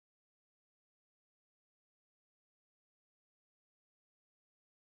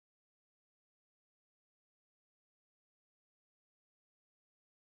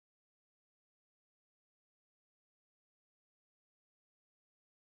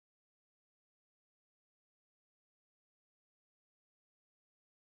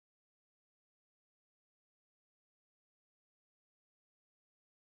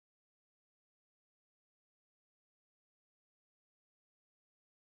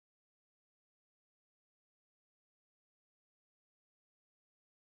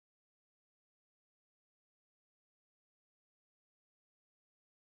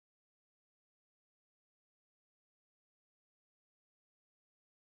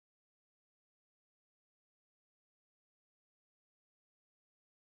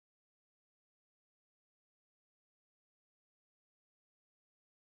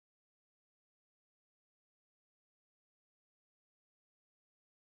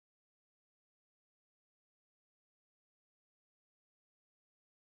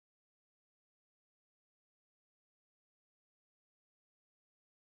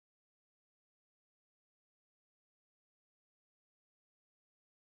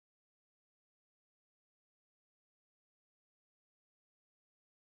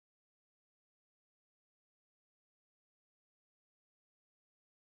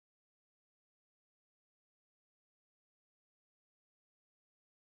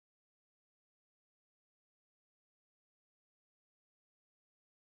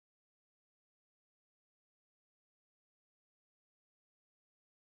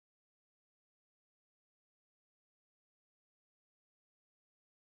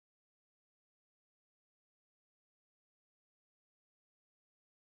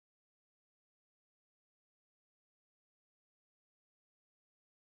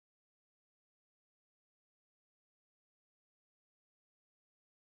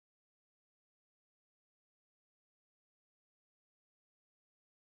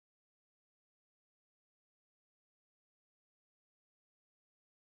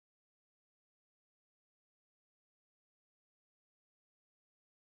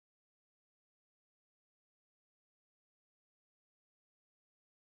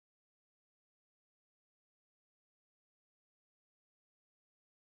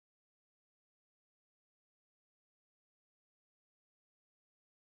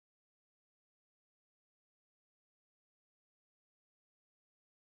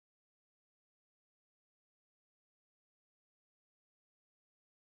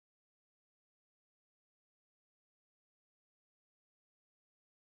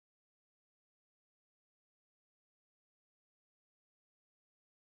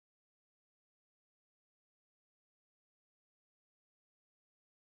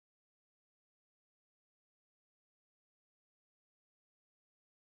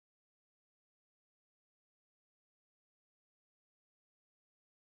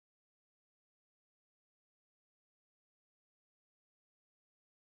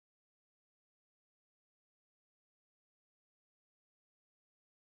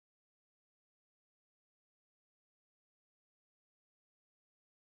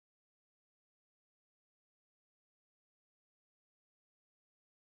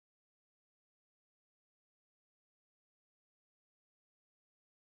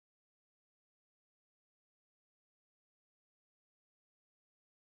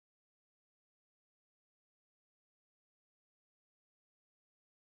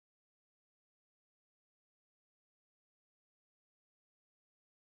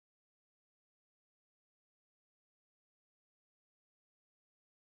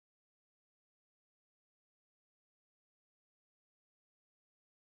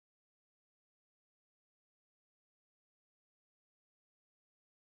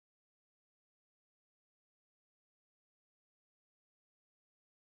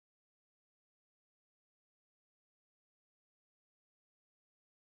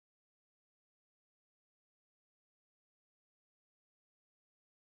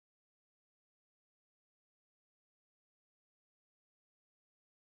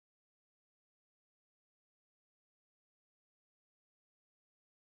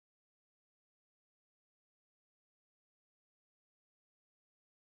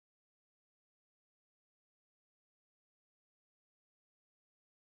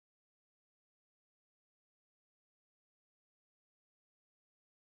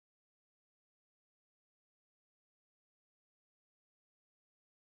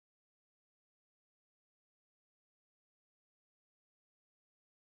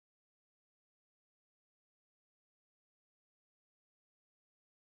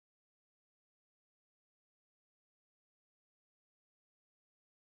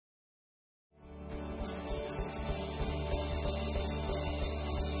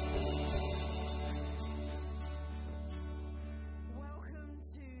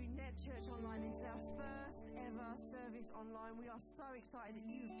online. We are so excited that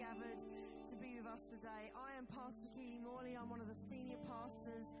you've gathered to be with us today. I am Pastor Peter Judd. I'm one of the senior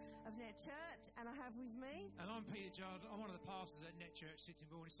pastors of Net Church, and I have with me... And I'm Peter Judd. I'm one of the pastors at Net Church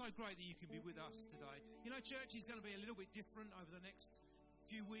Sittingbourne. It's so great that you can be with us today. You know, church is going to be a little bit different over the next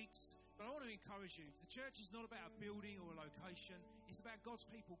few weeks, but I want to encourage you. The church is not about a building or a location. It's about God's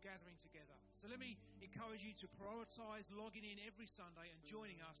people gathering together. So let me encourage you to prioritise logging in every Sunday and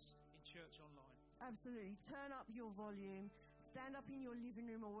joining us in church online. Absolutely. Turn up your volume, stand up in your living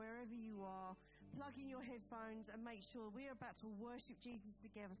room or wherever you are, plug in your headphones and make sure we're about to worship Jesus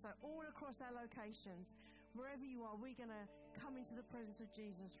together. So all across our locations, wherever you are, we're going to come into the presence of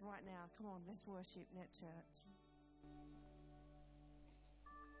Jesus right now. Come on, let's worship Net Church.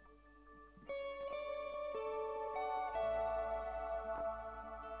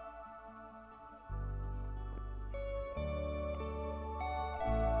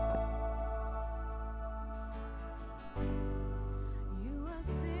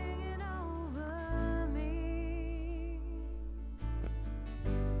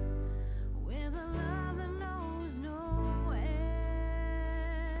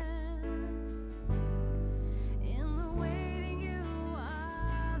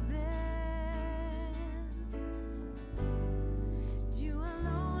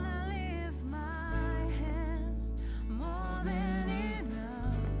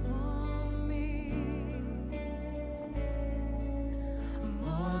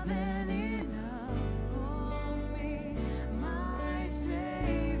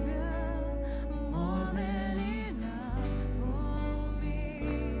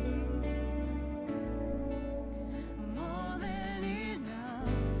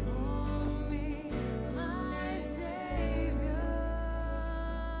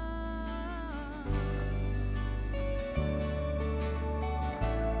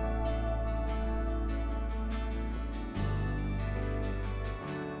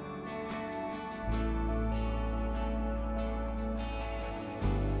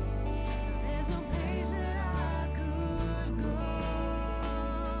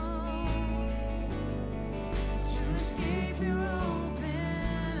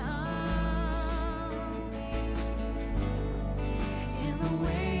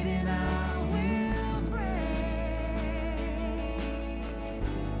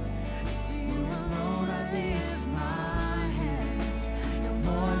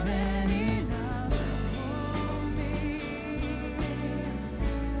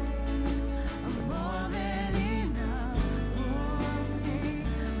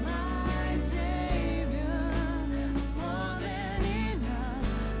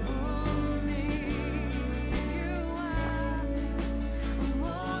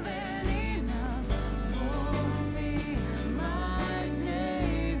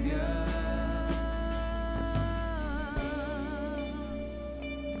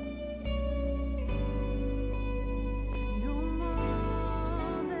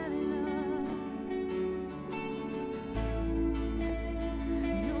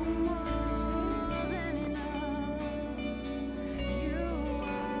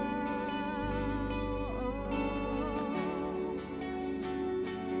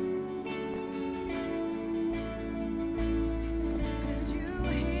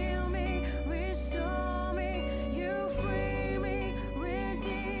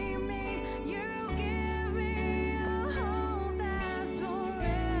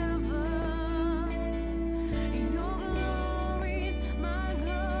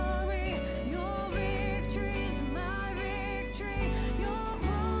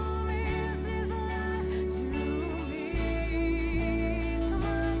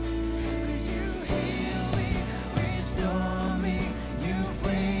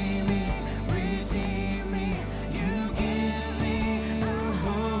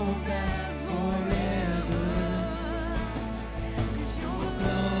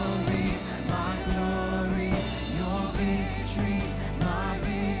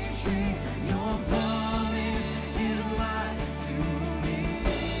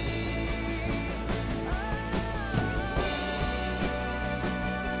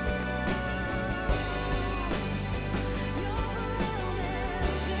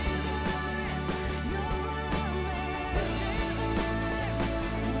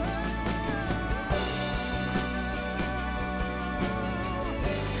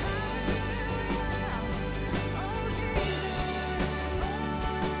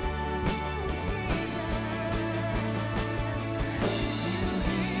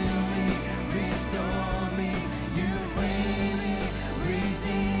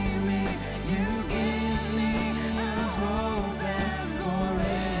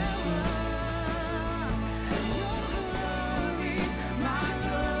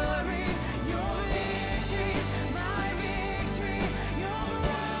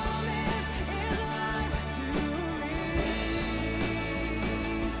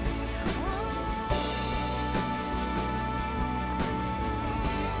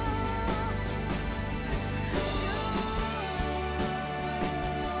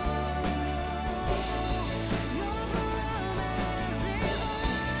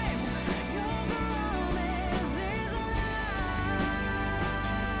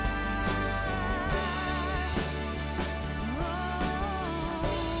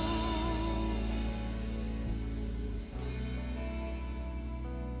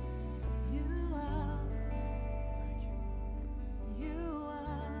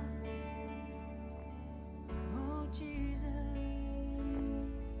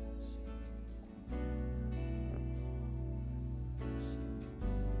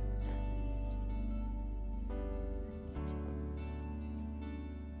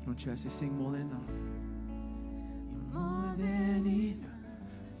 Come on, church, let's sing More Than Enough. You're more than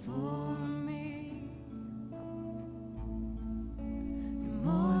enough for me. You're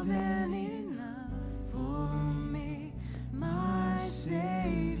more than enough for me, my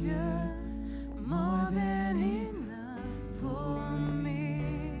Savior. More than enough for me.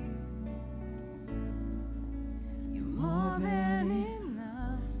 You're more than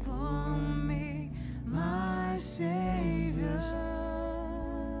enough for me, my Savior.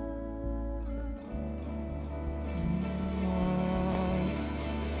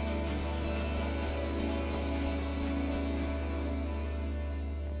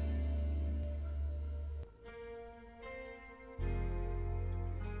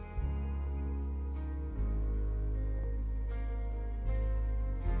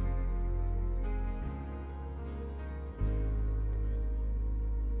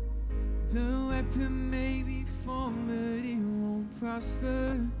 The weapon may be formed, but it won't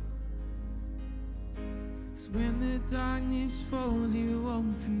prosper. 'Cause when the darkness falls, it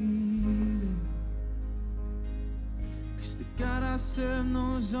won't prevail. 'Cause the God I serve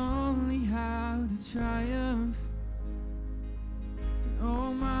knows only how to triumph. And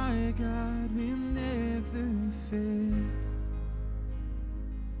oh my God will never fail.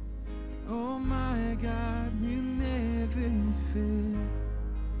 Oh my God will never fail.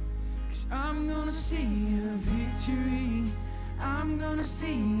 'Cause I'm gonna see a victory. I'm gonna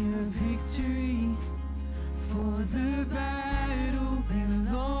see a victory. For the battle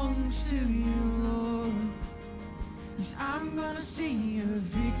belongs to you, Lord. Yes, I'm gonna see a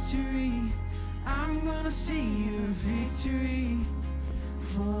victory. I'm gonna see a victory.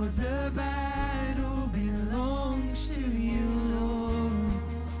 For the battle belongs to you, Lord.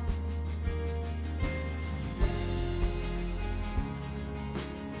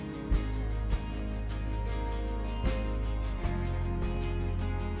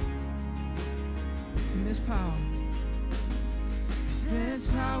 There's power. 'Cause there's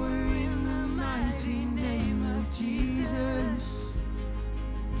power in the mighty name of Jesus.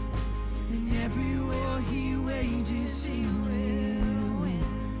 And every war he wages, he will win.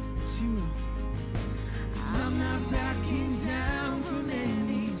 Yes, he will. 'Cause I'm not backing down from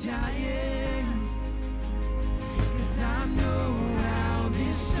any giant. 'Cause I know how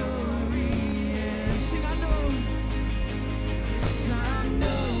this story ends. Sing, I know. Yes, I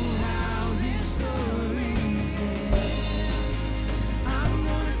know how this story. I'm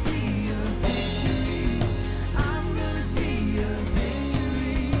gonna see a victory. I'm gonna see a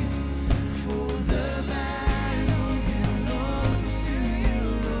victory. For the battle belongs to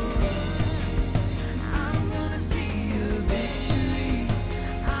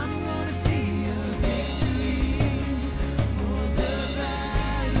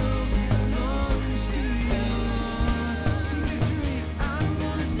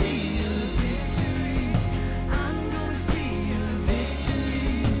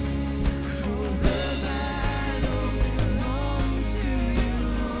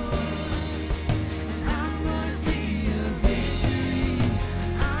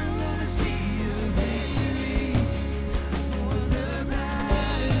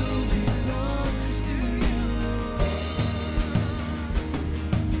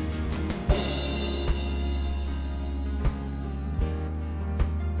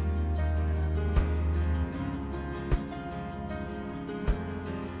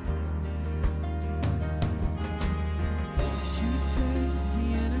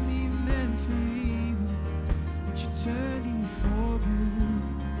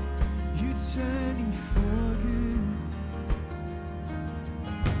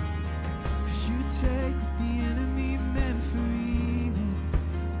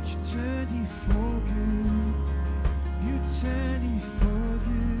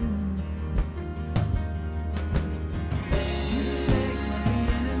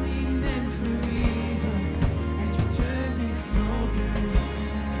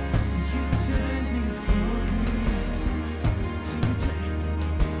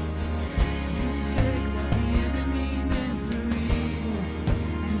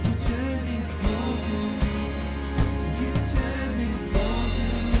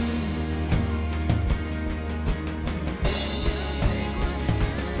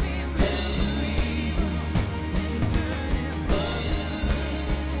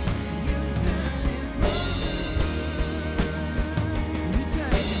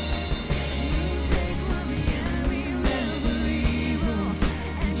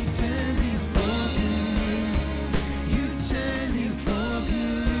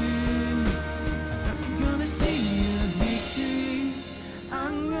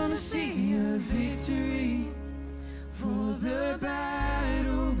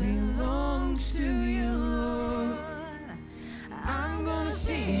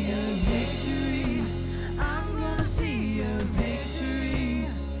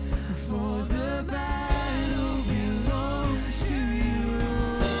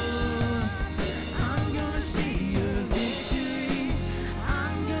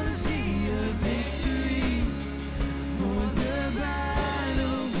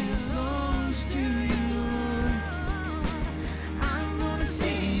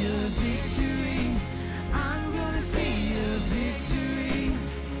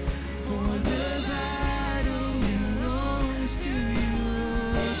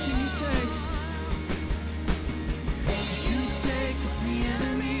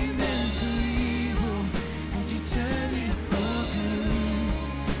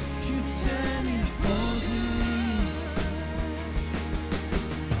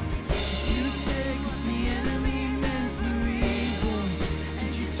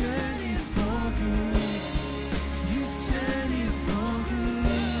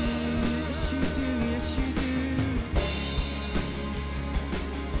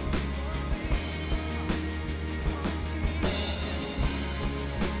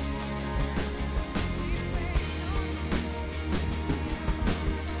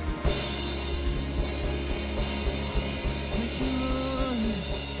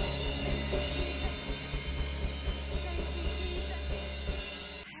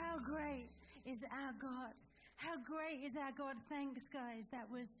is our God. How great is our God. Thanks, guys.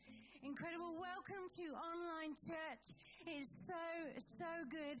 That was incredible. Welcome to online church. It is so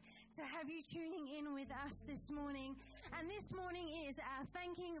good to have you tuning in with us this morning. And this morning is our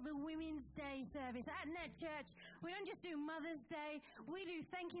Thanking the Women's Day service. At Net Church, we don't just do Mother's Day, we do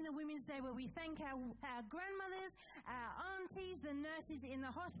Thanking the Women's Day, where we thank our grandmothers, our aunties, the nurses in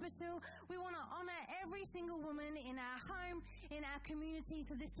the hospital. We want to honour every single woman in our home, in our community.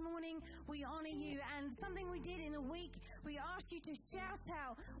 So this morning, we honour you. And something we did in the week, we asked you to shout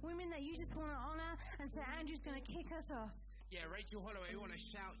out women that you just want to honour. And so Andrew's going to kick us off. Yeah, Rachel Holloway, we want to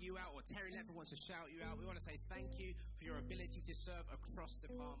shout you out, or Terry Lever wants to shout you out. We want to say thank you for your ability to serve across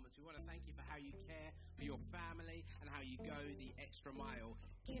departments. We want to thank you for how you care for your family and how you go the extra mile.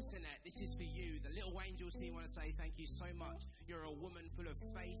 Kissinette, this is for you. The Little Angels team want to say thank you so much. You're a woman full of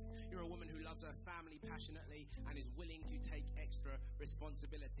faith. You're a woman who loves her family passionately and is willing to take extra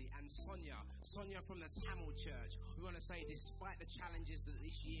responsibility. And Sonia from the Tamil Church, we want to say despite the challenges that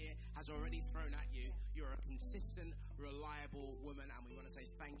this year has already thrown at you, you're a consistent, reliable woman, and we want to say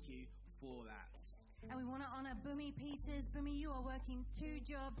thank you for that. And we want to honour Bumi Peters. Bumi, you are working 2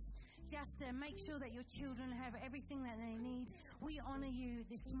 jobs just to make sure that your children have everything that they need. We honour you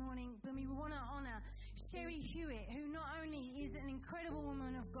this morning. Bumi, we want to honour Sherry Hewitt, who not only is an incredible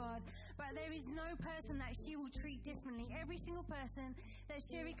woman of God, but there is no person that she will treat differently. Every single person that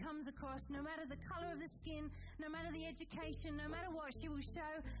Sherry comes across, no matter the colour of the skin, no matter the education, no matter what, she will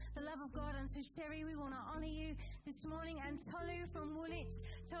show the love of God. And so Sherry, we want to honour you this morning. And Tolu from Woolwich,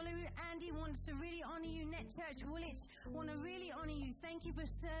 Andy wants to really honour you. Net Church Woolwich want to really honour you. Thank you for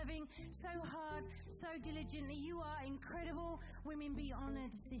serving so hard, so diligently. You are incredible. Women, be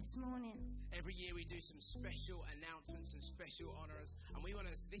honoured this morning. Every year we do some special announcements and special honours, and we want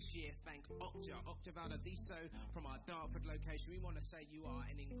to this year thank Okta Valadiso from our Dartford location. We want to say you are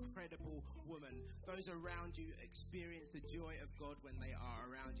an incredible woman. Those around you experience the joy of God when they are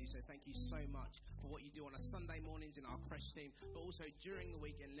around you. So thank you so much for what you do on a Sunday mornings in our creche team, but also during the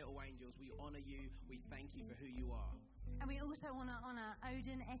week in Little Angels. We honour you. We thank you for who you are. And we also want to honour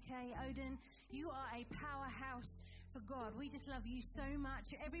Odin Eke. Odin, you are a powerhouse for God. We just love you so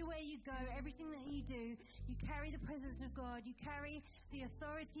much. Everywhere you go, everything that you do, you carry the presence of God. You carry the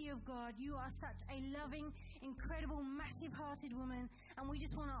authority of God. You are such a loving, incredible, massive-hearted woman. And we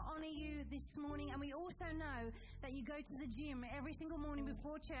just want to honour you this morning. And we also know that you go to the gym every single morning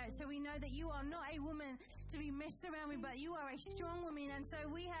before church. So we know that you are not a woman to be messed around with, but you are a strong woman. And so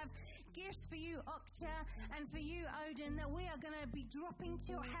we have gifts for you, Okta, and for you, Odin, that we are going to be dropping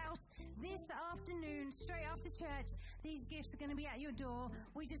to your house this afternoon, straight after church. These gifts are going to be at your door.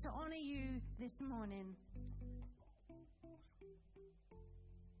 We just honour you this morning.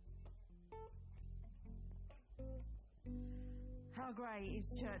 How great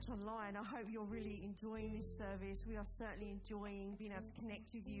is church online? I hope you're really enjoying this service. We are certainly enjoying being able to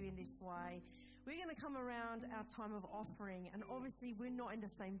connect with you in this way. We're going to come around our time of offering, and obviously we're not in the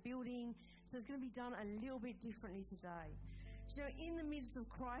same building, so it's going to be done a little bit differently today. So in the midst of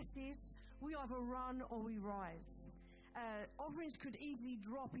crisis, we either run or we rise. Offerings could easily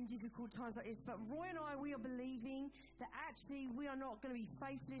drop in difficult times like this, but Roy and I, we are believing that actually we are not going to be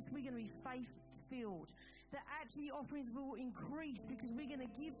faithless, we're going to be faith-filled. That actually offerings will increase because we're going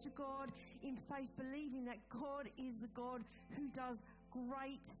to give to God in faith, believing that God is the God who does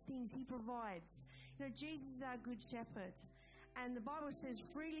great things. He provides. You know, Jesus is our good shepherd. And the Bible says,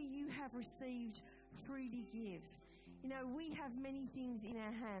 freely you have received, freely give. You know, we have many things in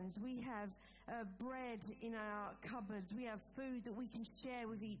our hands. We have bread in our cupboards. We have food that we can share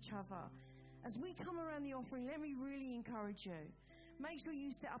with each other. As we come around the offering, let me really encourage you. Make sure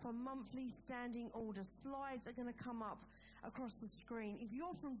you set up a monthly standing order. Slides are going to come up across the screen. If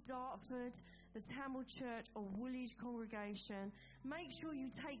you're from Dartford, the Tamil Church or Woolwich congregation, make sure you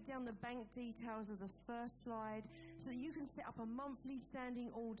take down the bank details of the first slide so that you can set up a monthly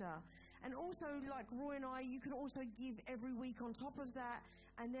standing order. And also, like Roy and I, you can also give every week on top of that.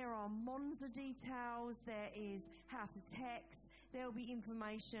 And there are Monza details, there is how to text, there will be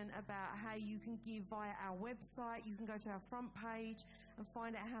information about how you can give via our website. You can go to our front page and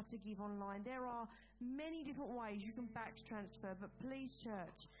find out how to give online. There are many different ways you can back transfer, but please,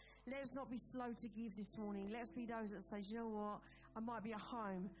 church, let's not be slow to give this morning. Let's be those that say, you know what, I might be at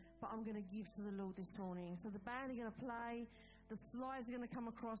home, but I'm going to give to the Lord this morning. So the band are going to play, the slides are going to come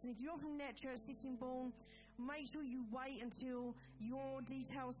across, and if you're from Net Church Sittingbourne, make sure you wait until your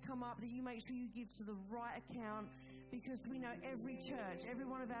details come up, that you make sure you give to the right account, because we know every church, every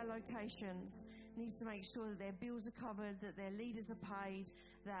one of our locations needs to make sure that their bills are covered, that their leaders are paid,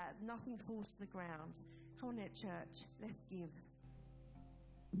 that nothing falls to the ground. Come on, Net Church, let's give.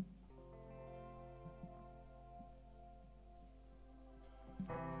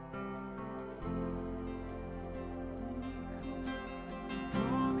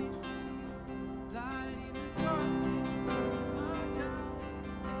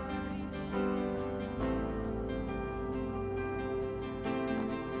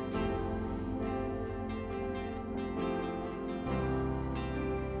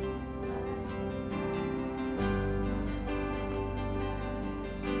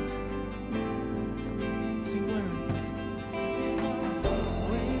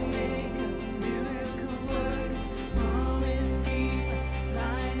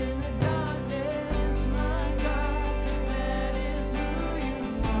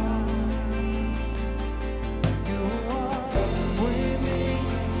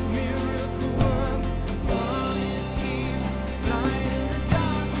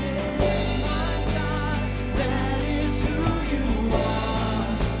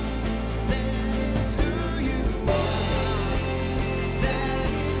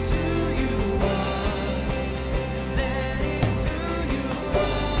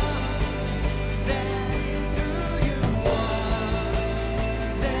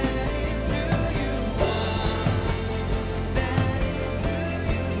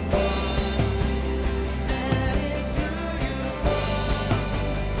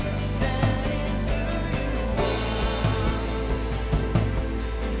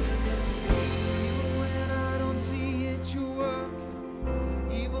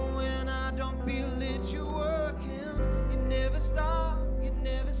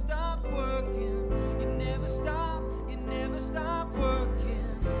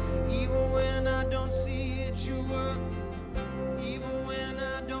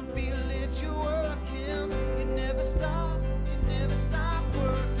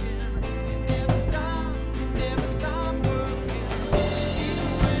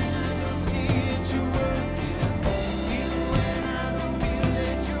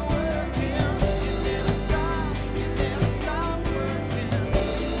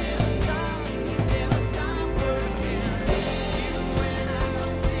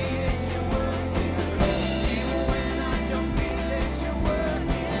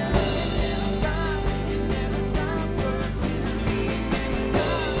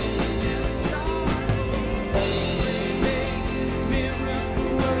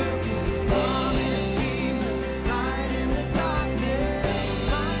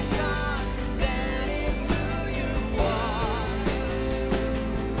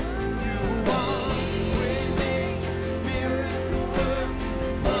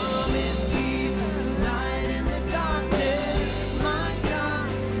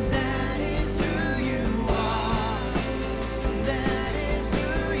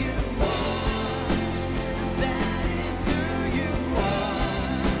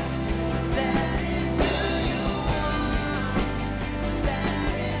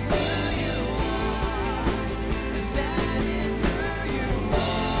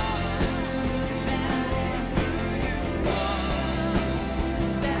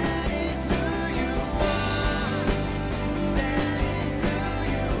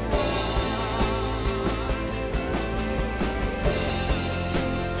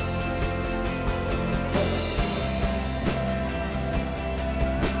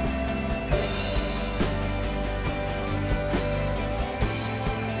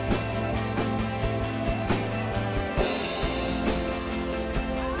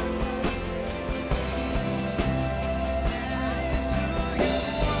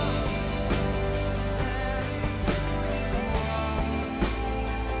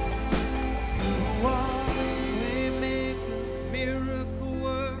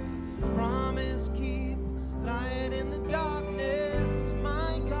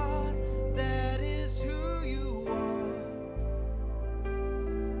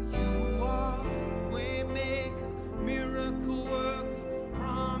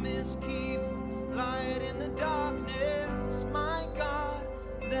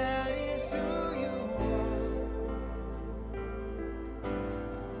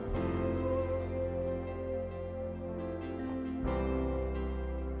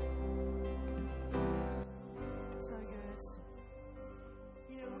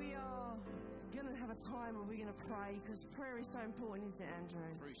 we are going to have a time where we're going to pray, because prayer is so important, isn't it, Andrew?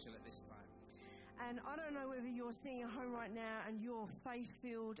 Crucial at this time. And I don't know whether you're sitting at home right now and you're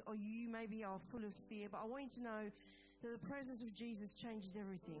faith-filled, or you maybe are full of fear, but I want you to know that the presence of Jesus changes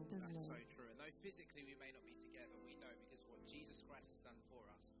everything, doesn't it? That's so true. And though physically we may not be together, we know because what Jesus Christ has done for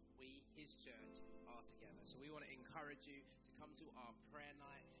us, we, his church, are together. So we want to encourage you to come to our prayer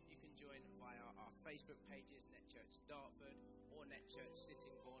night. You can join via our Facebook pages, Net Church Dartford or Net Church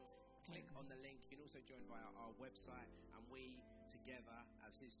Sittingbourne. Click on the link. You can also join via our website, and we together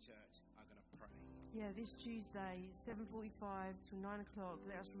as his church are going to pray. Yeah, this Tuesday, 7:45 till 9 o'clock.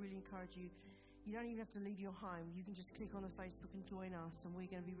 Let us really encourage you. You don't even have to leave your home. You can just click on the Facebook and join us, and we're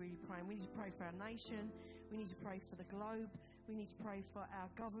going to be really praying. We need to pray for our nation. We need to pray for the globe. We need to pray for our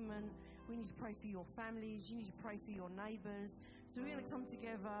government. We need to pray for your families. You need to pray for your neighbours. So we're going to come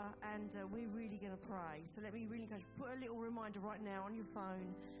together, and we're really going to pray. So let me really encourage you. Put a little reminder right now on your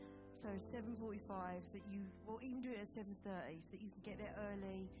phone. So 7:45, that you, or even do it at 7:30, so that you can get there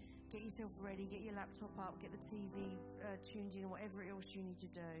early, get yourself ready, get your laptop up, get the TV tuned in, or whatever else you need to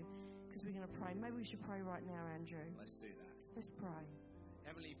do, because we're going to pray. Maybe we should pray right now, Andrew. Let's do that. Let's pray.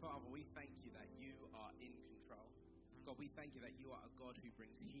 Heavenly Father, we thank you that you are in control. God, we thank you that you are a God who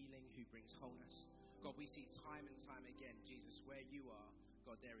brings healing, who brings wholeness. God, we see time and time again, Jesus, where you are,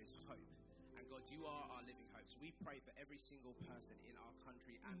 God, there is hope. And God, you are our living hope. So we pray for every single person in our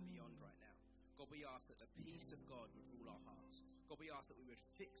country and beyond right now. God, we ask that the peace of God would rule our hearts. God, we ask that we would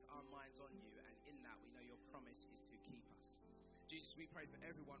fix our minds on you, and in that we know your promise is to keep us. Jesus, we pray for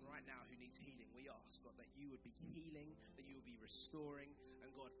everyone right now who needs healing. We ask, God, that you would be healing, that you would be restoring.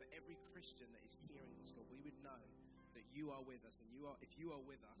 And God, for every Christian that is hearing this, God, we would know that you are with us. And if you are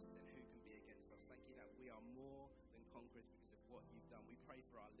with us, then who can be against us? Thank you that we are more than conquerors because of what you've done. We pray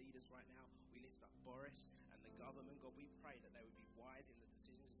for our leaders right now. We lift up Boris and the government. God, we pray that they would be wise in the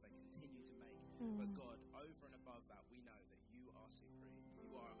decisions as they continue to make. But God, over and above that, we know that you are supreme.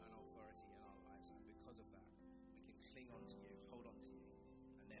 You are an authority in our lives. And because of that, we can cling on to you, hold on to you.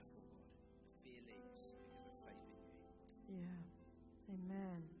 And therefore, God, fear leaves because of faith in you. Yeah.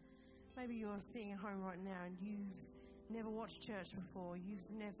 Amen. Maybe you're sitting at home right now and you've never watched church before. You've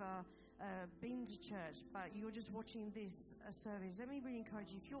never been to church, but you're just watching this service. Let me really encourage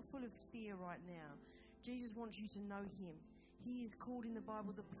you. If you're full of fear right now, Jesus wants you to know him. He is called in the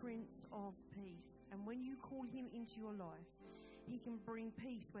Bible the Prince of Peace. And when you call him into your life, he can bring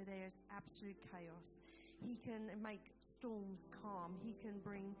peace where there is absolute chaos. He can make storms calm. He can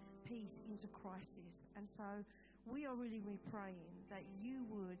bring peace into crisis. And so we are really praying that you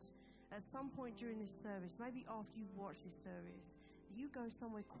would, at some point during this service, maybe after you watch this service, that you go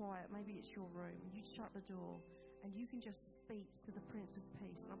somewhere quiet, maybe it's your room, you shut the door, and you can just speak to the Prince of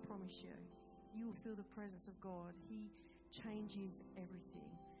Peace. And I promise you, you will feel the presence of God. He changes everything.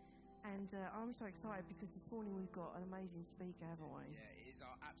 And I'm so excited because this morning we've got an amazing speaker, haven't we? Yeah, it is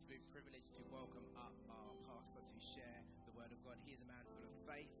our absolute privilege to welcome up our pastor to share the word of God. He is a man full of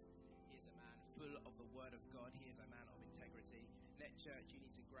faith. He is a man full of the word of God. He is a man of integrity. Net Church, you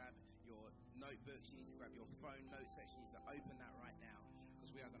need to grab your notebooks. You need to grab your phone note section. You need to open that right now,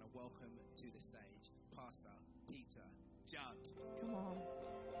 because we are going to welcome to the stage Pastor Peter Judd. Come on.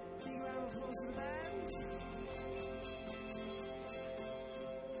 Big round of applause for the band.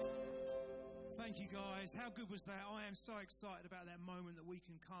 Thank you, guys. How good was that? I am so excited about that moment that we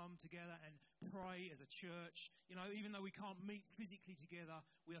can come together and pray as a church. You know, even though we can't meet physically together,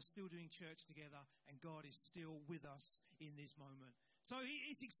 we are still doing church together, and God is still with us in this moment. So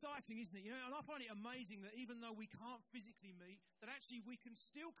it's exciting, isn't it? You know, and I find it amazing that even though we can't physically meet, that actually we can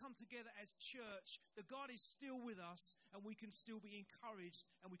still come together as church, that God is still with us, and we can still be encouraged,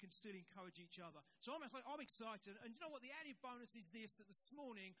 and we can still encourage each other. So I'm excited. And you know what? The added bonus is this, that this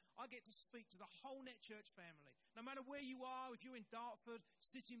morning I get to speak to the whole Net Church family. No matter where you are, if you're in Dartford,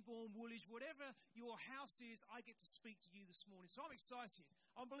 Sittingbourne, Woolwich, whatever your house is, I get to speak to you this morning. So I'm excited.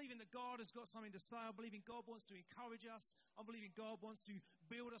 I'm believing that God has got something to say. I'm believing God wants to encourage us. I'm believing God wants to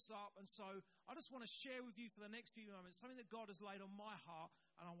build us up. And so I just want to share with you for the next few moments something that God has laid on my heart,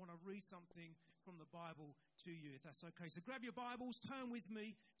 and I want to read something from the Bible to you, if that's okay. So grab your Bibles, turn with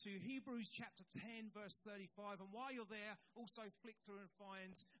me to Hebrews chapter 10, verse 35. And while you're there, also flick through and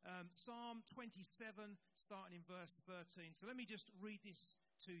find Psalm 27, starting in verse 13. So let me just read this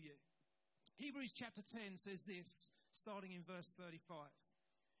to you. Hebrews chapter 10 says this, starting in verse 35.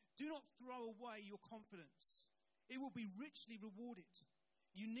 Do not throw away your confidence. It will be richly rewarded.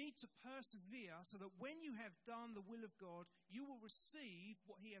 You need to persevere so that when you have done the will of God, you will receive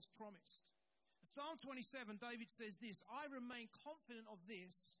what he has promised. Psalm 27, David says this, I remain confident of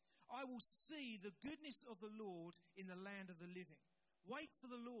this. I will see the goodness of the Lord in the land of the living. Wait for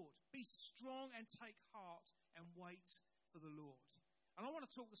the Lord. Be strong and take heart and wait for the Lord. And I want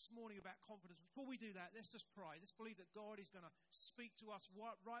to talk this morning about confidence. Before we do that, let's just pray. Let's believe that God is going to speak to us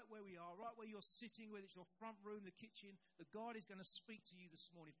right where we are, right where you're sitting, whether it's your front room, the kitchen, that God is going to speak to you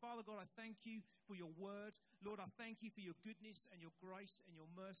this morning. Father God, I thank you for your word. Lord, I thank you for your goodness and your grace and your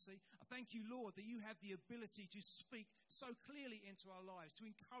mercy. I thank you, Lord, that you have the ability to speak so clearly into our lives, to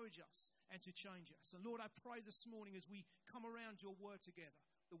encourage us and to change us. And Lord, I pray this morning as we come around your word together,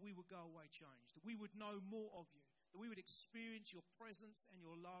 that we would go away changed, that we would know more of you, that we would experience your presence and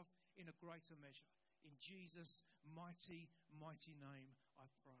your love in a greater measure. In Jesus' mighty, mighty name, I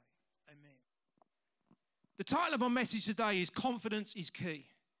pray. Amen. The title of my message today is Confidence is Key.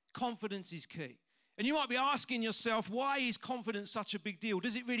 Confidence is key. And you might be asking yourself, why is confidence such a big deal?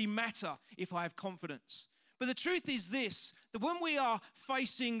 Does it really matter if I have confidence? But the truth is this, that when we are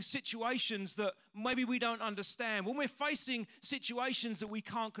facing situations that maybe we don't understand, when we're facing situations that we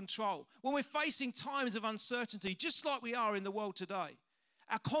can't control, when we're facing times of uncertainty, just like we are in the world today,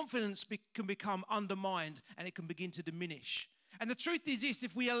 our confidence can become undermined and it can begin to diminish. And the truth is this,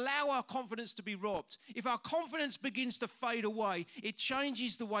 if we allow our confidence to be robbed, if our confidence begins to fade away, it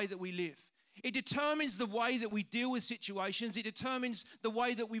changes the way that we live. It determines the way that we deal with situations. It determines the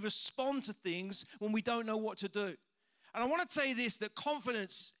way that we respond to things when we don't know what to do. And I want to tell you this, that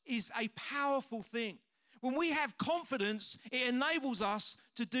confidence is a powerful thing. When we have confidence, it enables us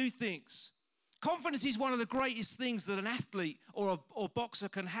to do things. Confidence is one of the greatest things that an athlete or boxer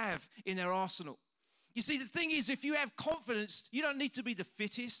can have in their arsenal. You see, the thing is, if you have confidence, you don't need to be the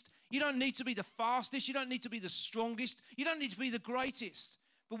fittest. You don't need to be the fastest. You don't need to be the strongest. You don't need to be the greatest.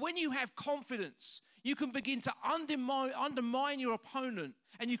 But when you have confidence, you can begin to undermine your opponent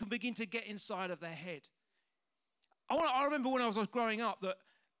and you can begin to get inside of their head. I remember when I was growing up that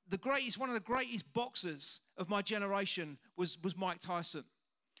one of the greatest boxers of my generation was Mike Tyson.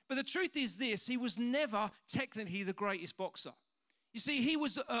 But the truth is this, he was never technically the greatest boxer. You see, he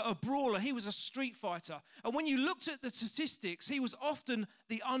was a brawler, he was a street fighter. And when you looked at the statistics, he was often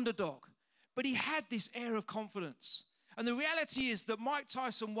the underdog. But he had this air of confidence. And the reality is that Mike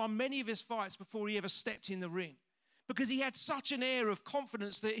Tyson won many of his fights before he ever stepped in the ring, because he had such an air of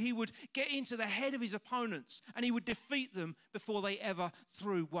confidence that he would get into the head of his opponents and he would defeat them before they ever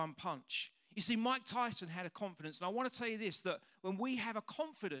threw one punch. You see, Mike Tyson had a confidence. And I want to tell you this, that when we have a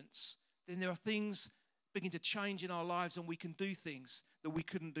confidence, then there are things begin to change in our lives and we can do things that we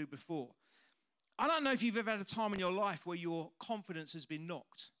couldn't do before. I don't know if you've ever had a time in your life where your confidence has been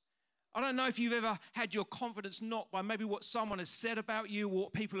knocked. I don't know if you've ever had your confidence knocked by maybe what someone has said about you or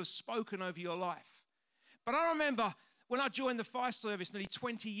what people have spoken over your life. But I remember when I joined the fire service nearly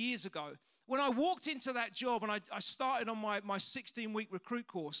 20 years ago, when I walked into that job and I started on my 16-week recruit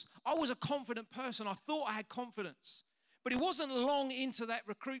course, I was a confident person. I thought I had confidence. But it wasn't long into that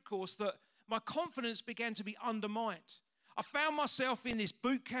recruit course that my confidence began to be undermined. I found myself in this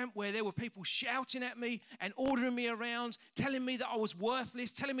boot camp where there were people shouting at me and ordering me around, telling me that I was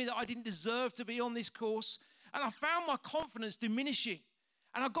worthless, telling me that I didn't deserve to be on this course. And I found my confidence diminishing.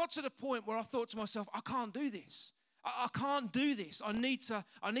 And I got to the point where I thought to myself, I can't do this. I can't do this. I need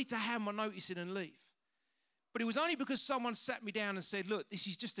to hand my notice in and leave. But it was only because someone sat me down and said, look, this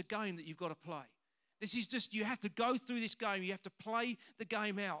is just a game that you've got to play. This is just, you have to go through this game. You have to play the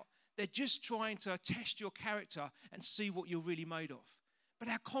game out. They're just trying to test your character and see what you're really made of. But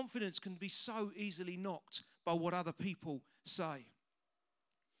our confidence can be so easily knocked by what other people say.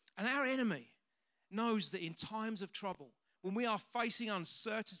 And our enemy knows that in times of trouble, when we are facing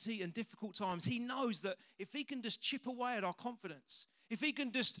uncertainty and difficult times, he knows that if he can just chip away at our confidence, if he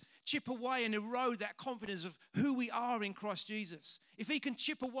can just chip away and erode that confidence of who we are in Christ Jesus, if he can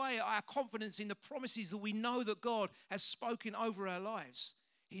chip away at our confidence in the promises that we know that God has spoken over our lives,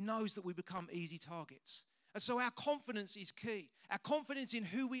 he knows that we become easy targets. And so our confidence is key. Our confidence in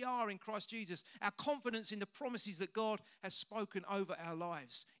who we are in Christ Jesus, our confidence in the promises that God has spoken over our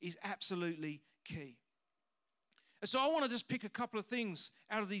lives is absolutely key. And so I want to just pick a couple of things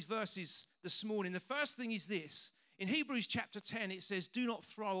out of these verses this morning. The first thing is this. In Hebrews chapter 10, it says, do not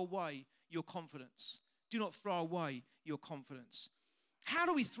throw away your confidence. Do not throw away your confidence. How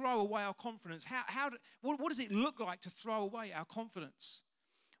do we throw away our confidence? What does it look like to throw away our confidence?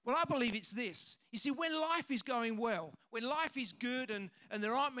 Well, I believe it's this. You see, when life is going well, when life is good and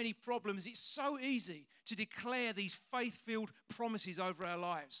there aren't many problems, it's so easy to declare these faith-filled promises over our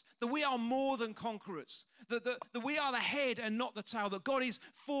lives, that we are more than conquerors, that we are the head and not the tail, that God is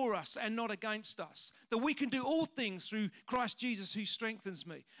for us and not against us, that we can do all things through Christ Jesus who strengthens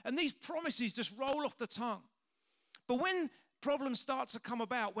me. And these promises just roll off the tongue. But when problems start to come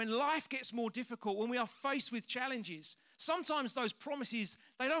about, when life gets more difficult, when we are faced with challenges, sometimes those promises,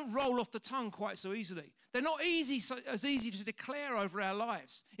 they don't roll off the tongue quite so easily. They're not as easy to declare over our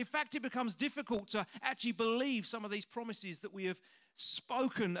lives. In fact, it becomes difficult to actually believe some of these promises that we have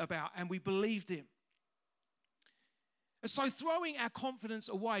spoken about and we believed in. And so throwing our confidence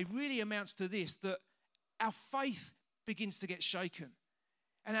away really amounts to this, that our faith begins to get shaken.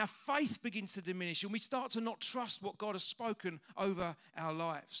 And our faith begins to diminish, and we start to not trust what God has spoken over our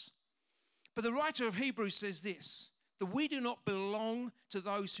lives. But the writer of Hebrews says this, that we do not belong to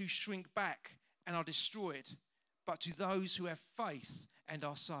those who shrink back and are destroyed, but to those who have faith and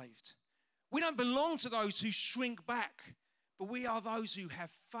are saved. We don't belong to those who shrink back, but we are those who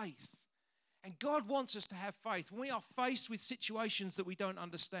have faith. And God wants us to have faith. When we are faced with situations that we don't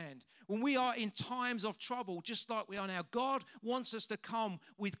understand, when we are in times of trouble, just like we are now, God wants us to come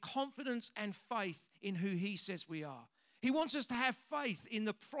with confidence and faith in who He says we are. He wants us to have faith in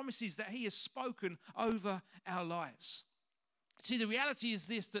the promises that He has spoken over our lives. See, the reality is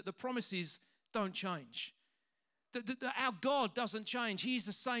this, that the promises don't change. That our God doesn't change. He is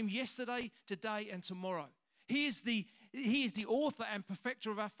the same yesterday, today, and tomorrow. He is the author and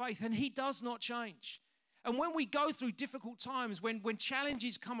perfecter of our faith, and He does not change. And when we go through difficult times, when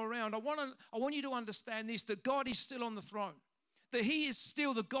challenges come around, I want you to understand this, that God is still on the throne, that He is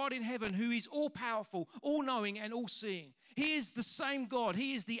still the God in heaven who is all-powerful, all-knowing, and all-seeing. He is the same God.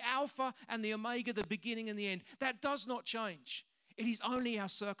 He is the Alpha and the Omega, the beginning and the end. That does not change. It is only our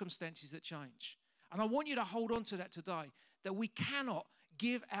circumstances that change. And I want you to hold on to that today, that we cannot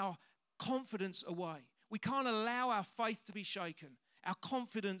give our confidence away. We can't allow our faith to be shaken. Our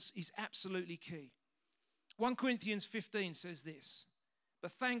confidence is absolutely key. 1 Corinthians 15 says this,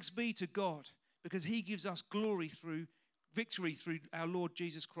 but thanks be to God, because He gives us victory through our Lord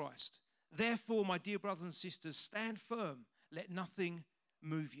Jesus Christ. Therefore, my dear brothers and sisters, stand firm. Let nothing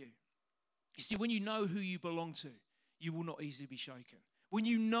move you. You see, when you know who you belong to, you will not easily be shaken. When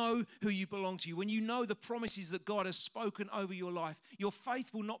you know who you belong to, when you know the promises that God has spoken over your life, your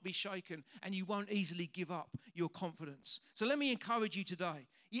faith will not be shaken and you won't easily give up your confidence. So let me encourage you today.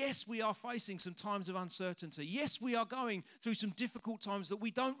 Yes, we are facing some times of uncertainty. Yes, we are going through some difficult times that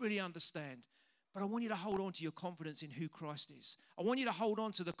we don't really understand. But I want you to hold on to your confidence in who Christ is. I want you to hold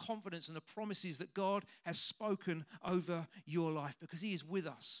on to the confidence and the promises that God has spoken over your life, because He is with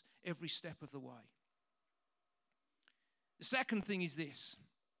us every step of the way. The second thing is this.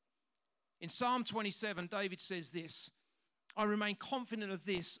 In Psalm 27, David says this, I remain confident of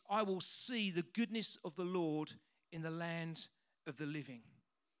this, I will see the goodness of the Lord in the land of the living.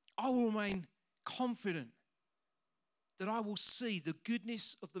 I will remain confident that I will see the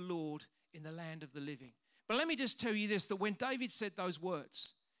goodness of the Lord in the land of the living. But let me just tell you this, that when David said those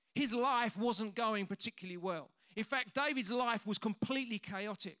words, his life wasn't going particularly well. In fact, David's life was completely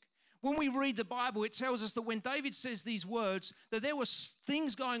chaotic. When we read the Bible, it tells us that when David says these words, that there were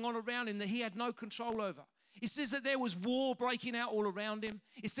things going on around him that he had no control over. It says that there was war breaking out all around him.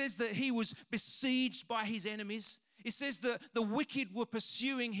 It says that he was besieged by his enemies. It says that the wicked were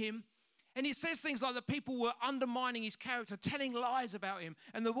pursuing him. And it says things like that people were undermining his character, telling lies about him.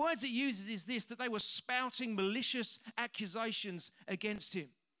 And the words it uses is this, that they were spouting malicious accusations against him.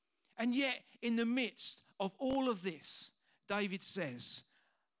 And yet, in the midst of all of this, David says,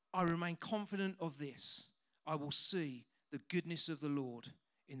 I remain confident of this. I will see the goodness of the Lord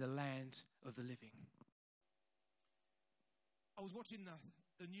in the land of the living. I was watching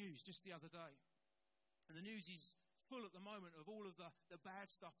the news just the other day. And the news is full at the moment of all of the bad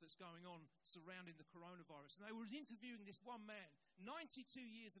stuff that's going on surrounding the coronavirus. And they were interviewing this one man, 92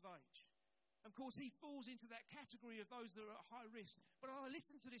 years of age. Of course, he falls into that category of those that are at high risk. But I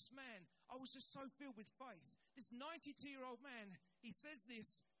listened to this man. I was just so filled with faith. This 92-year-old man, he says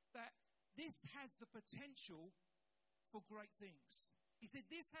this, that this has the potential for great things. He said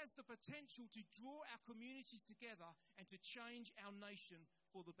this has the potential to draw our communities together and to change our nation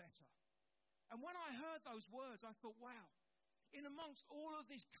for the better. And when I heard those words, I thought, wow, in amongst all of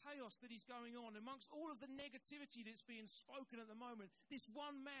this chaos that is going on, amongst all of the negativity that's being spoken at the moment, this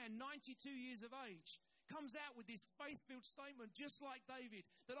one man, 92 years of age, comes out with this faith-filled statement, just like David,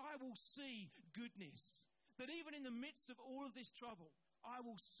 that I will see goodness. That even in the midst of all of this trouble, I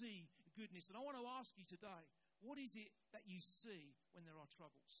will see goodness. And I want to ask you today, what is it that you see when there are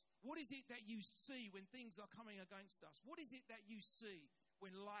troubles? What is it that you see when things are coming against us? What is it that you see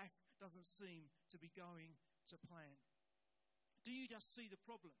when life doesn't seem to be going to plan? Do you just see the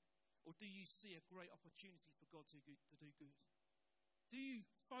problem, or do you see a great opportunity for God to do good? Do you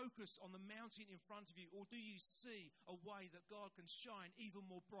focus on the mountain in front of you, or do you see a way that God can shine even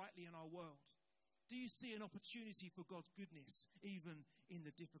more brightly in our world? Do you see an opportunity for God's goodness even in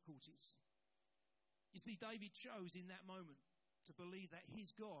the difficulties? You see, David chose in that moment to believe that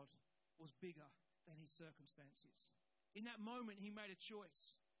his God was bigger than his circumstances. In that moment, he made a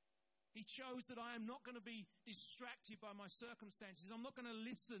choice. He chose that I am not going to be distracted by my circumstances. I'm not going to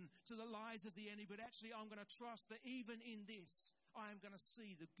listen to the lies of the enemy, but actually I'm going to trust that even in this, I am going to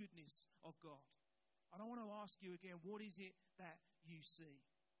see the goodness of God. And I want to ask you again, what is it that you see?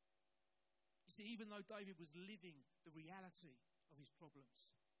 You see, even though David was living the reality of his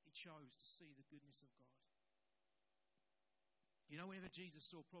problems, he chose to see the goodness of God. You know, whenever Jesus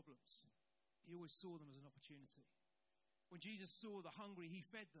saw problems, he always saw them as an opportunity. When Jesus saw the hungry, he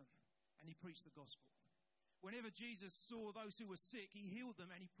fed them and he preached the gospel. Whenever Jesus saw those who were sick, he healed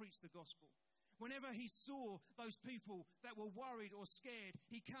them and he preached the gospel. Whenever he saw those people that were worried or scared,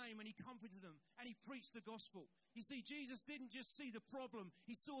 he came and he comforted them and he preached the gospel. You see, Jesus didn't just see the problem,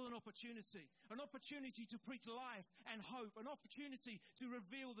 he saw an opportunity to preach life and hope, an opportunity to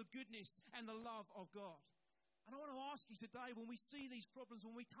reveal the goodness and the love of God. And I want to ask you today, when we see these problems,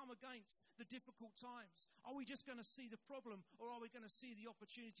 when we come against the difficult times, are we just going to see the problem, or are we going to see the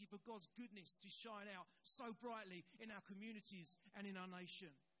opportunity for God's goodness to shine out so brightly in our communities and in our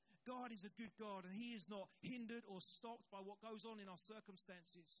nation? God is a good God, and he is not hindered or stopped by what goes on in our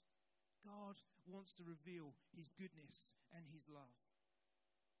circumstances. God wants to reveal his goodness and his love.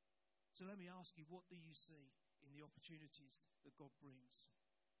 So let me ask you, what do you see in the opportunities that God brings?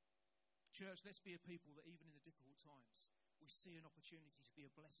 Church, let's be a people that even in the difficult times, we see an opportunity to be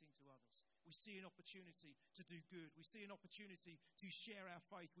a blessing to others. We see an opportunity to do good. We see an opportunity to share our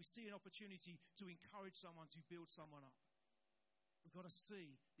faith. We see an opportunity to encourage someone, to build someone up. We've got to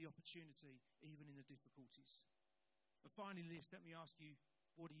see the opportunity even in the difficulties. And finally, let me ask you,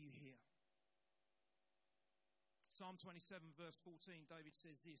 what do you hear? Psalm 27 verse 14, David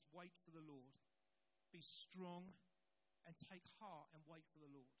says this: wait for the Lord, be strong and take heart and wait for the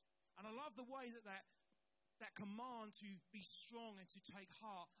Lord. And I love the way that command to be strong and to take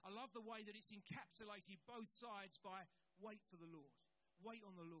heart. I love the way that it's encapsulated both sides by wait for the Lord. Wait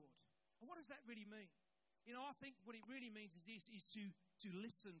on the Lord. And what does that really mean? You know, I think what it really means is this, is to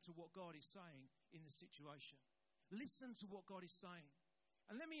listen to what God is saying in the situation. Listen to what God is saying.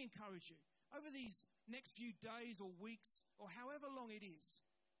 And let me encourage you, over these next few days or weeks or however long it is,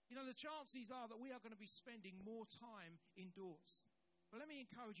 you know, the chances are that we are going to be spending more time indoors. But let me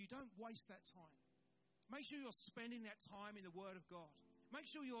encourage you, don't waste that time. Make sure you're spending that time in the Word of God. Make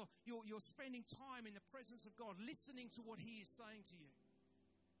sure you're spending time in the presence of God, listening to what he is saying to you.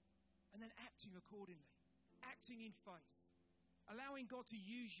 And then acting accordingly. Acting in faith, allowing God to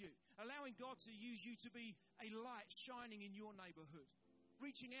use you, allowing God to use you to be a light shining in your neighborhood,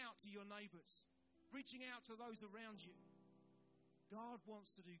 reaching out to your neighbors, reaching out to those around you. God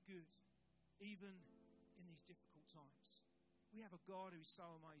wants to do good, even in these difficult times. We have a God who is so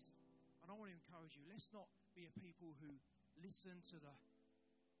amazing. And I want to encourage you, let's not be a people who listen to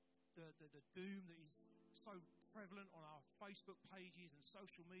the doom that is so prevalent on our Facebook pages and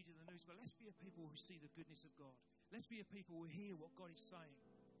social media and the news, but let's be a people who see the goodness of God. Let's be a people who hear what God is saying,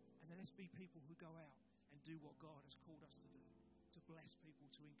 and then let's be people who go out and do what God has called us to do, to bless people,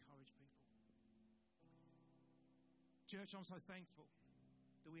 to encourage people. Church, I'm so thankful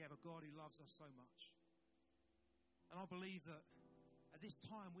that we have a God who loves us so much. And I believe that at this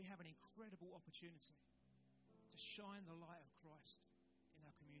time we have an incredible opportunity to shine the light of Christ in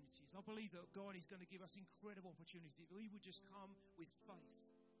our communities. I believe that God is going to give us incredible opportunity if we would just come with faith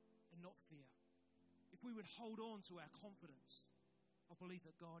and not fear. If we would hold on to our confidence, I believe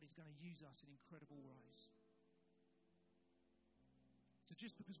that God is going to use us in incredible ways. So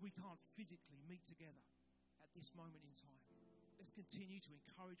just because we can't physically meet together at this moment in time, let's continue to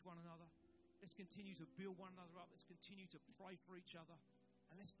encourage one another. Let's continue to build one another up. Let's continue to pray for each other.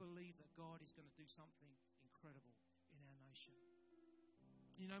 And let's believe that God is going to do something incredible in our nation.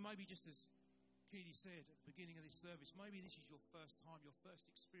 You know, maybe just as Keely said at the beginning of this service, maybe this is your first time, your first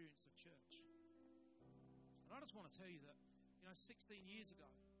experience of church. And I just want to tell you that, 16 years ago,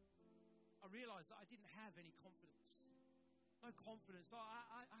 I realized that I didn't have any confidence. No confidence.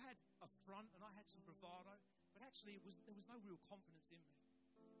 I had a front and I had some bravado, but actually there was no real confidence in me.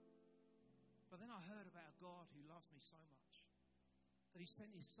 But then I heard about a God who loves me so much, that he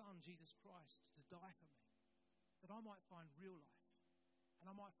sent his son, Jesus Christ, to die for me, that I might find real life and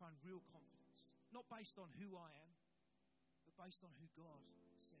I might find real confidence, not based on who I am, but based on who God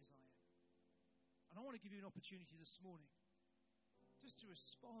says I am. And I want to give you an opportunity this morning just to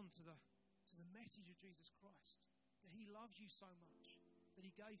respond to the message of Jesus Christ, that he loves you so much, that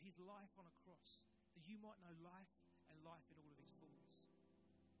he gave his life on a cross, that you might know life and life in all of its fullness.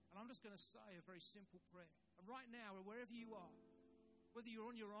 And I'm just going to say a very simple prayer. And right now, wherever you are, whether you're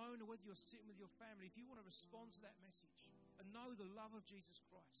on your own or whether you're sitting with your family, if you want to respond to that message and know the love of Jesus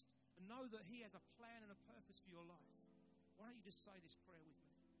Christ and know that He has a plan and a purpose for your life, why don't you just say this prayer with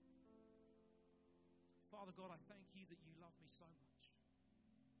me? Father God, I thank you that you love me so much.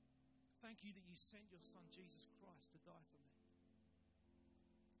 Thank you that you sent your Son, Jesus Christ, to die for me.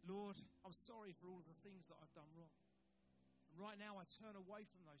 Lord, I'm sorry for all of the things that I've done wrong. And right now I turn away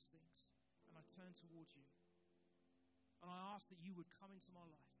from those things and I turn towards you. And I ask that you would come into my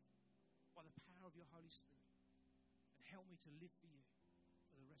life by the power of your Holy Spirit and help me to live for you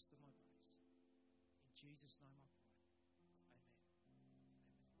for the rest of my days. In Jesus' name I pray.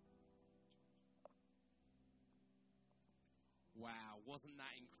 Wow, wasn't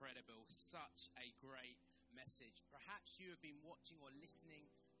that incredible? Such a great message. Perhaps you have been watching or listening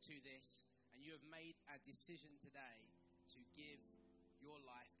to this and you have made a decision today to give your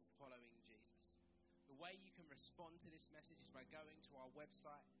life to following Jesus. The way you can respond to this message is by going to our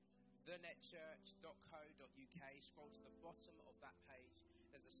website, thenetchurch.co.uk. Scroll to the bottom of that page.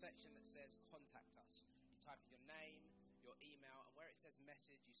 There's a section that says contact us. You type in your name, your email, and where it says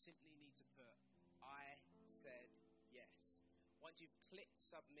message, you simply need to put I said yes. Once you've clicked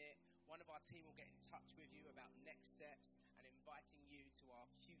submit, one of our team will get in touch with you about next steps and inviting you to our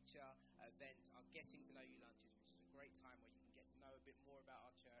future events, our Getting to Know You lunches, which is a great time where you can get to know a bit more about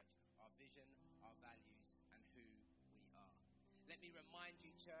our church, our vision, our values, and who we are. Let me remind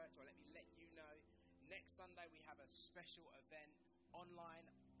you, church, or let me let you know, next Sunday we have a special event online.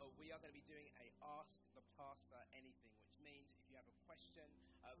 We are going to be doing a Ask the Pastor Anything, which means if you have a question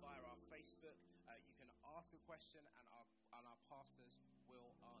via our Facebook, you can ask a question and our pastors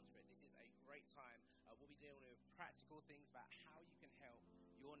will answer it. This is a great time. We'll be dealing with practical things about how you can help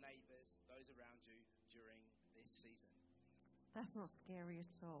your neighbours, those around you, during this season. That's not scary at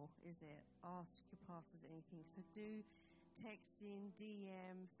all, is it? Ask your pastors anything. So do text in,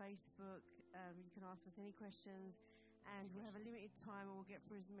 DM, Facebook. You can ask us any questions. And we'll have a limited time and we'll get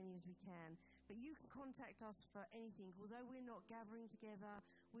through as many as we can. But you can contact us for anything. Although we're not gathering together,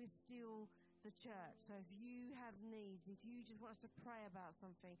 we're still the church. So if you have needs, if you just want us to pray about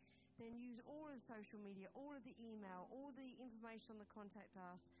something, then use all of the social media, all of the email, all the information on the contact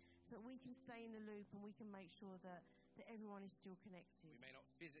us, so that we can stay in the loop and we can make sure that everyone is still connected. We may not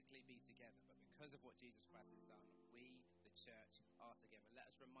physically be together, but because of what Jesus Christ has done, we, the church, are together. Let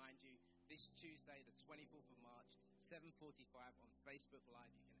us remind you, this Tuesday, the 24th of March, 7:45 on Facebook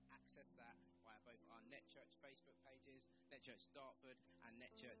Live. You can access that via both our Net Church Facebook pages, Net Church Dartford and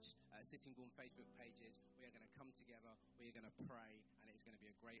Net Church Sittingbourne Facebook pages. We are going to come together, we are going to pray, and it's going to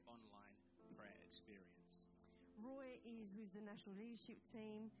be a great online prayer experience. Roy is with the National Leadership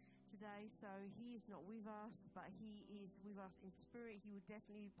Team today, so he is not with us, but he is with us in spirit. He will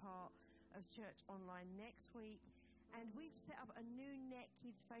definitely be part of Church Online next week. And we've set up a new Net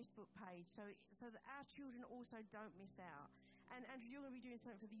Kids Facebook page so that our children also don't miss out. And Andrew, you're going to be doing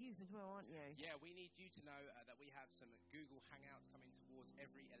something for the youth as well, aren't you? Yeah, we need you to know that we have some Google Hangouts coming towards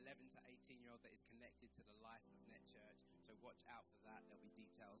every 11 to 18-year-old that is connected to the life of Net Church. So watch out for that. There'll be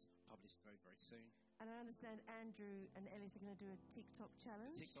details published very, very soon. And I understand Andrew and Ellis are going to do a TikTok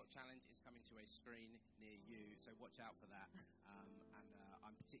challenge. The TikTok challenge is coming to a screen near you, so watch out for that.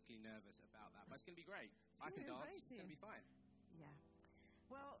 I'm particularly nervous about that, but it's going to be great. I can dance. It's going to be fine. Yeah.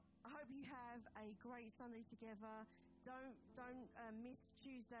 Well, I hope you have a great Sunday together. Don't miss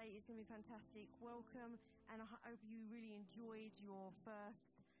Tuesday. It's going to be fantastic. Welcome, and I hope you really enjoyed your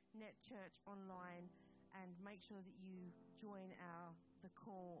first Net Church Online. And make sure that you join the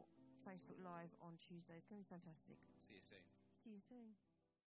call Facebook Live on Tuesday. It's going to be fantastic. See you soon. See you soon.